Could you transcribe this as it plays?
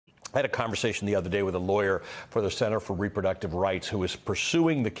I had a conversation the other day with a lawyer for the Center for Reproductive Rights who is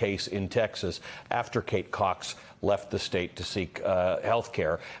pursuing the case in Texas after Kate Cox left the state to seek health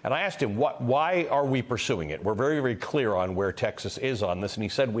care. And I asked him, why are we pursuing it? We're very, very clear on where Texas is on this. And he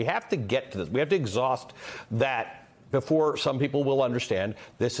said, we have to get to this. We have to exhaust that before some people will understand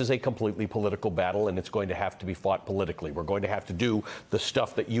this is a completely political battle and it's going to have to be fought politically. We're going to have to do the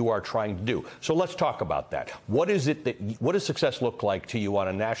stuff that you are trying to do. So let's talk about that. What does success look like to you on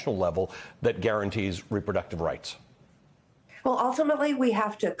a national level that guarantees reproductive rights? Well, ultimately, we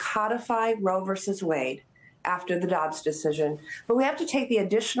have to codify Roe versus Wade after the Dobbs decision, but we have to take the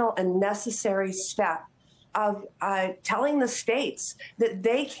additional and necessary step of telling the states that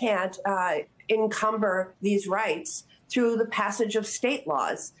they can't encumber these rights through the passage of state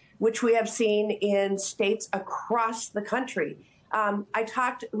laws, which we have seen in states across the country.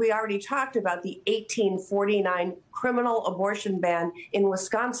 We already talked about the 1849 criminal abortion ban in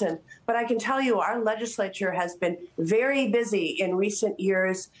Wisconsin, but I can tell you our legislature has been very busy in recent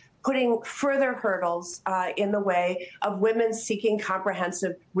years putting further hurdles in the way of women seeking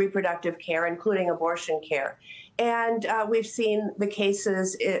comprehensive reproductive care, including abortion care. And we've seen the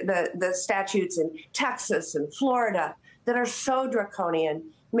cases, the statutes in Texas and Florida that are so draconian,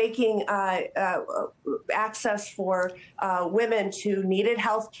 making access for women to needed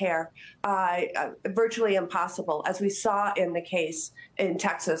health care virtually impossible, as we saw in the case in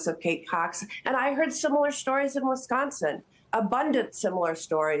Texas of Kate Cox. And I heard similar stories in Wisconsin, abundant similar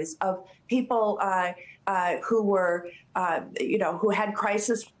stories of people who were, who had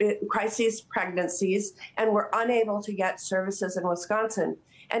crisis pregnancies and were unable to get services in Wisconsin.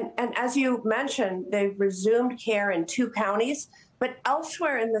 And as you mentioned, they've resumed care in 2 counties, but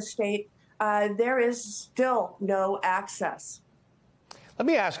elsewhere in the state, there is still no access. Let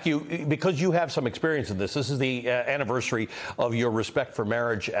me ask you, because you have some experience in this. This is the anniversary of your Respect for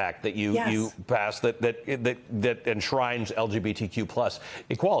Marriage Act that you passed that enshrines LGBTQ plus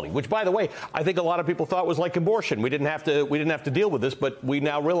equality. Which, by the way, I think a lot of people thought was like abortion. We didn't have to deal with this, but we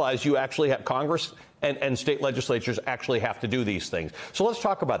now realize you actually have Congress and state legislatures actually have to do these things. So let's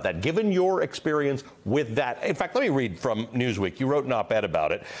talk about that. Given your experience with that, in fact, let me read from Newsweek. You wrote an op-ed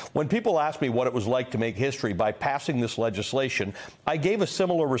about it. When people asked me what it was like to make history by passing this legislation, I gave a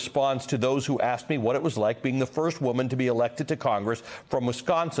similar response to those who asked me what it was like being the first woman to be elected to Congress from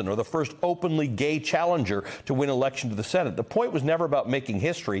Wisconsin or the first openly gay challenger to win election to the Senate. The point was never about making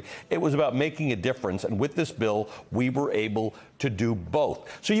history. It was about making a difference. And with this bill, we were able to do both.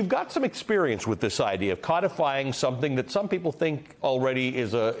 So you've got some experience with this idea of codifying something that some people think already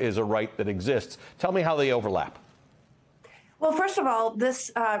is a right that exists. Tell me how they overlap. Well, first of all, this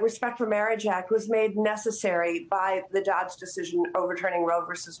Respect for Marriage Act was made necessary by the Dobbs decision overturning Roe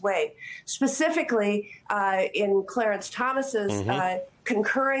versus Wade. Specifically, in Clarence Thomas's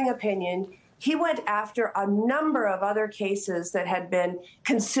concurring opinion, he went after a number of other cases that had been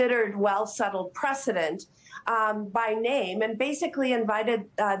considered well-settled precedent by name and basically invited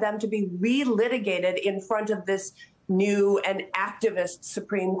them to be relitigated in front of this new and activist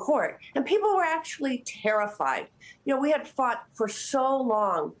Supreme Court. And people were actually terrified. You know, we had fought for so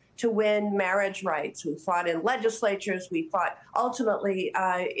long to win marriage rights. We fought in legislatures. We fought ultimately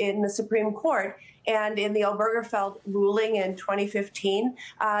in the Supreme Court. And in the Obergefell ruling in 2015,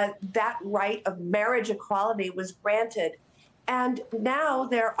 that right of marriage equality was granted. And now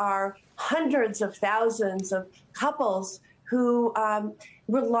there are hundreds of thousands of couples who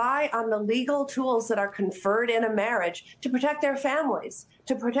rely on the legal tools that are conferred in a marriage to protect their families,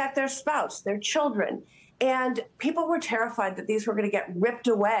 to protect their spouse, their children. And people were terrified that these were going to get ripped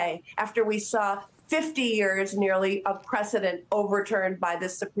away after we saw 50 years nearly of precedent overturned by the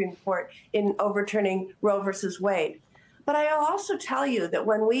Supreme Court in overturning Roe versus Wade. But I'll also tell you that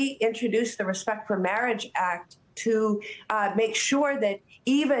when we introduced the Respect for Marriage Act to make sure that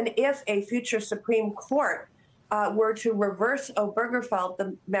even if a future Supreme Court were to reverse Obergefell,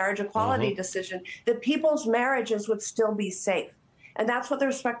 the marriage equality decision, that people's marriages would still be safe. And that's what the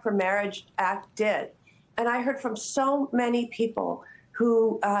Respect for Marriage Act did. And I heard from so many people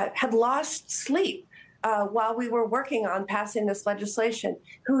who had lost sleep while we were working on passing this legislation,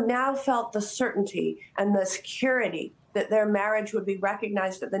 who now felt the certainty and the security that their marriage would be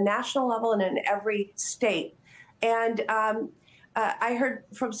recognized at the national level and in every state. And I heard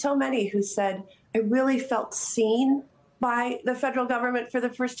from so many who said, I really felt seen by the federal government for the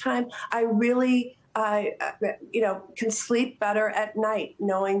first time. I really, can sleep better at night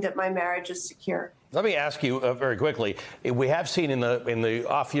knowing that my marriage is secure. Let me ask you very quickly. We have seen in the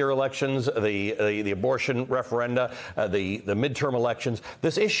off-year elections, the abortion referenda, the midterm elections,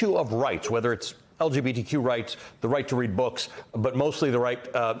 this issue of rights, whether it's LGBTQ rights, the right to read books, but mostly the right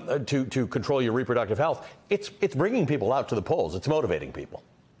to control your reproductive health, it's bringing people out to the polls. It's motivating people.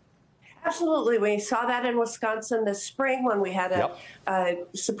 Absolutely. We saw that in Wisconsin this spring when we had a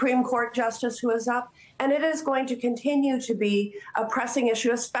Supreme Court justice who was up. And it is going to continue to be a pressing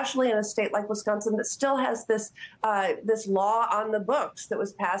issue, especially in a state like Wisconsin that still has this this law on the books that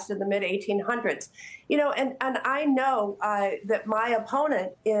was passed in the mid-1800s. You know, and I know that my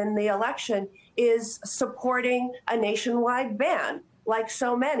opponent in the election is supporting a nationwide ban, like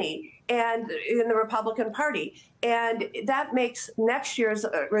so many, and in the Republican Party. And that makes next year's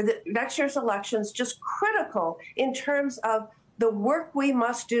elections just critical in terms of the work we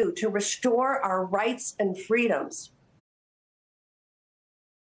must do to restore our rights and freedoms.